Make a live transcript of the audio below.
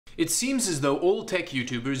It seems as though all tech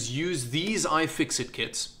YouTubers use these iFixit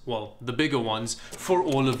kits, well, the bigger ones, for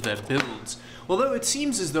all of their builds. Although it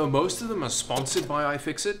seems as though most of them are sponsored by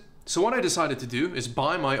iFixit. So what I decided to do is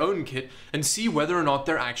buy my own kit and see whether or not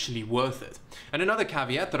they're actually worth it. And another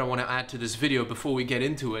caveat that I want to add to this video before we get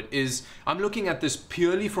into it is I'm looking at this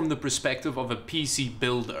purely from the perspective of a PC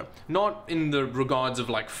builder, not in the regards of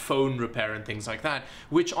like phone repair and things like that,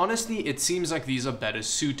 which honestly it seems like these are better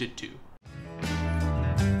suited to.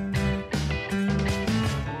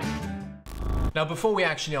 Now before we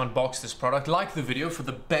actually unbox this product, like the video for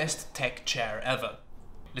the best tech chair ever.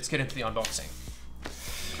 Let's get into the unboxing.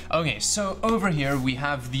 Okay, so over here we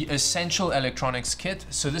have the Essential Electronics kit.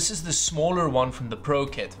 So this is the smaller one from the Pro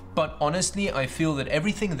kit. But honestly, I feel that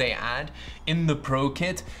everything they add in the Pro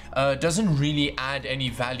kit doesn't really add any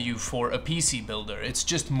value for a PC builder. It's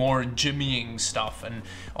just more jimmying stuff, and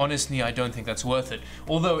honestly, I don't think that's worth it.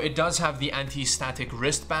 Although it does have the anti-static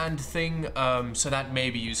wristband thing, so that may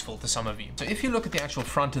be useful to some of you. So if you look at the actual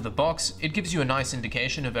front of the box, it gives you a nice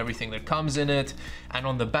indication of everything that comes in it, and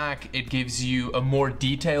on the back, it gives you a more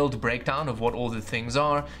detailed breakdown of what all the things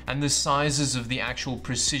are, and the sizes of the actual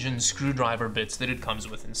precision screwdriver bits that it comes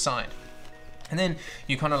with inside. And then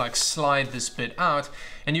you kind of like slide this bit out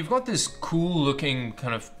and you've got this cool looking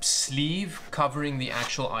kind of sleeve covering the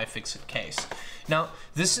actual iFixit case. Now,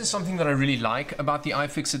 this is something that I really like about the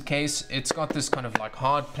iFixit case. It's got this kind of like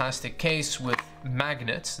hard plastic case with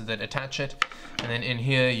magnets that attach it. And then in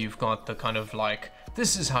here, you've got the kind of like,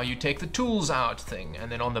 this is how you take the tools out thing.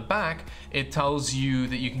 And then on the back, it tells you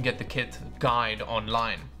that you can get the kit guide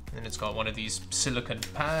online. And it's got one of these silicone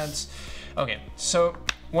pads. Okay, so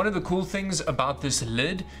one of the cool things about this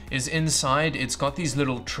lid is inside it's got these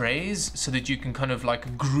little trays so that you can kind of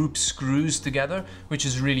like group screws together, which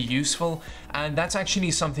is really useful. And that's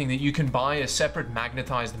actually something that you can buy a separate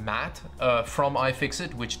magnetized mat from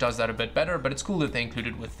iFixit, which does that a bit better, but it's cool that they include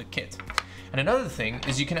it with the kit. And another thing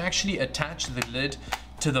is you can actually attach the lid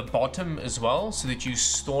to the bottom as well so that you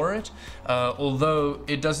store it, although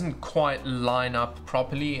it doesn't quite line up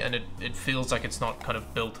properly and it feels like it's not kind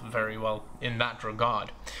of built very well in that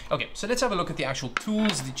regard. Okay, so let's have a look at the actual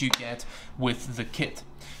tools that you get with the kit.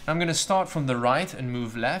 I'm going to start from the right and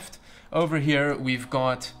move left. Over here we've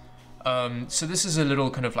got so this is a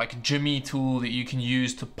little kind of like jimmy tool that you can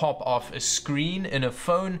use to pop off a screen in a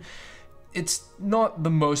phone. It's not the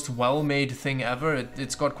most well-made thing ever.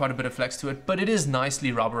 It's got quite a bit of flex to it, but it is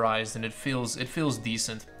nicely rubberized and it feels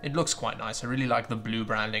decent. It looks quite nice. I really like the blue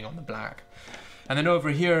branding on the black. And then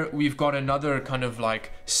over here, we've got another kind of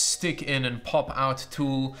like stick in and pop out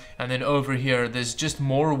tool. And then over here, there's just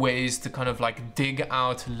more ways to kind of like dig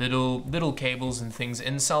out little cables and things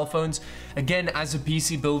in cell phones. Again, as a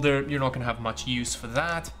PC builder, you're not gonna have much use for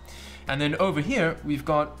that. And then over here, we've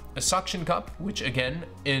got a suction cup, which again,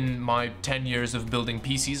 in my 10 years of building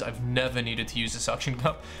PCs, I've never needed to use a suction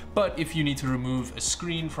cup. But if you need to remove a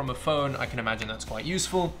screen from a phone, I can imagine that's quite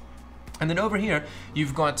useful. And then over here,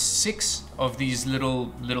 you've got 6 of these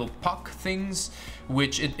little puck things,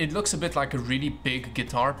 which it looks a bit like a really big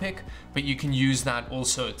guitar pick, but you can use that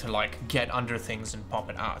also to like get under things and pop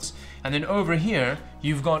it out. And then over here,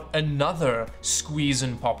 you've got another squeeze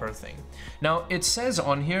and popper thing. Now, it says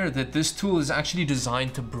on here that this tool is actually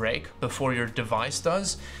designed to break before your device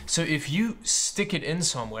does. So if you stick it in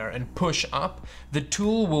somewhere and push up, the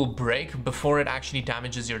tool will break before it actually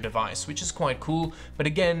damages your device, which is quite cool, but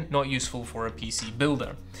again, not useful for a PC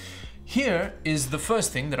builder. Here is the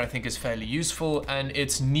first thing that I think is fairly useful, and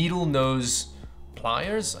it's needle nose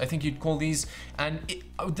pliers, I think you'd call these. And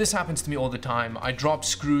this happens to me all the time. I drop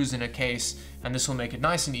screws in a case and this will make it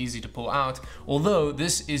nice and easy to pull out. Although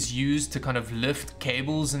this is used to kind of lift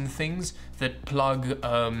cables and things that plug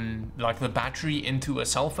like the battery into a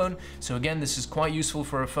cell phone. So again, this is quite useful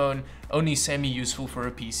for a phone, only semi-useful for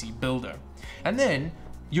a PC builder. And then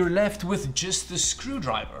you're left with just the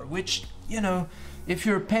screwdriver, which, you know, if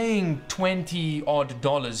you're paying $20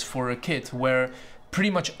 odd for a kit where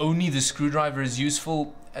pretty much only the screwdriver is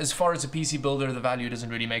useful, as far as a PC builder, the value doesn't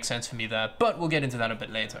really make sense for me there, but we'll get into that a bit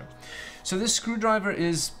later. So this screwdriver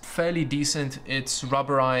is fairly decent. It's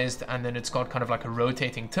rubberized and then it's got kind of like a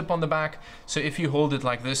rotating tip on the back. So if you hold it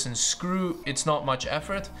like this and screw, it's not much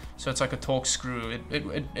effort. So it's like a Torx screw.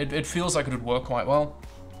 It feels like it would work quite well.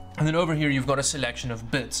 And then over here, you've got a selection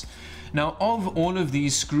of bits. Now, of all of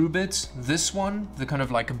these screw bits, this one, the kind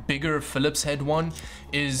of like bigger Phillips head one,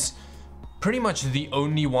 is pretty much the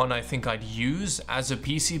only one I think I'd use as a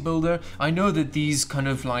PC builder. I know that these kind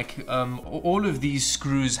of like, all of these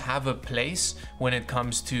screws have a place when it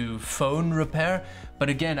comes to phone repair, but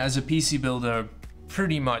again, as a PC builder,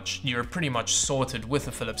 you're pretty much sorted with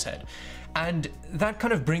a Phillips head. And that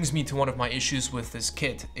kind of brings me to one of my issues with this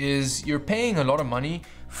kit, is you're paying a lot of money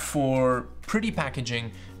for pretty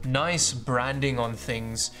packaging, nice branding on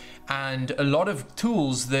things, and a lot of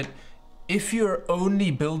tools that, if you're only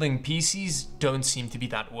building PCs, don't seem to be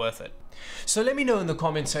that worth it. So let me know in the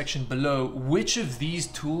comment section below which of these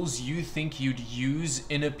tools you think you'd use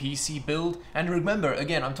in a PC build. And remember,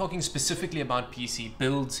 again, I'm talking specifically about PC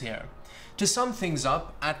builds here. To sum things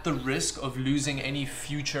up, at the risk of losing any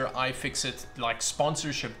future iFixit like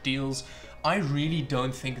sponsorship deals, I really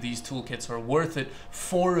don't think these toolkits are worth it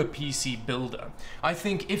for a PC builder. I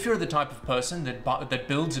think if you're the type of person that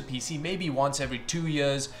builds a PC maybe once every 2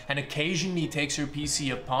 years and occasionally takes your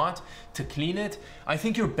PC apart to clean it, I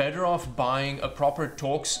think you're better off buying a proper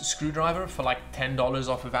Torx screwdriver for like $10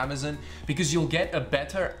 off of Amazon, because you'll get a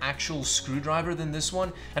better actual screwdriver than this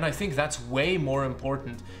one, and I think that's way more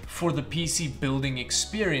important for the PC building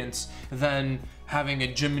experience than having a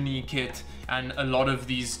Jimny kit and a lot of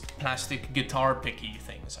these plastic guitar picky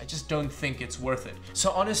things. I just don't think it's worth it.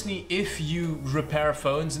 So honestly, if you repair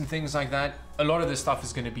phones and things like that, a lot of this stuff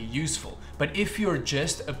is going to be useful. But if you're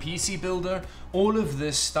just a PC builder, all of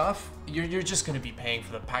this stuff, you're just going to be paying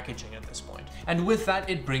for the packaging at this point. And with that,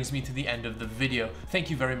 it brings me to the end of the video.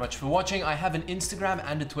 Thank you very much for watching. I have an Instagram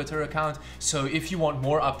and a Twitter account, so if you want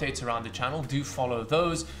more updates around the channel, do follow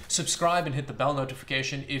those. Subscribe and hit the bell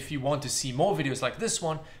notification if you want to see more videos like this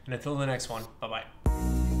one. And until the next one, bye-bye.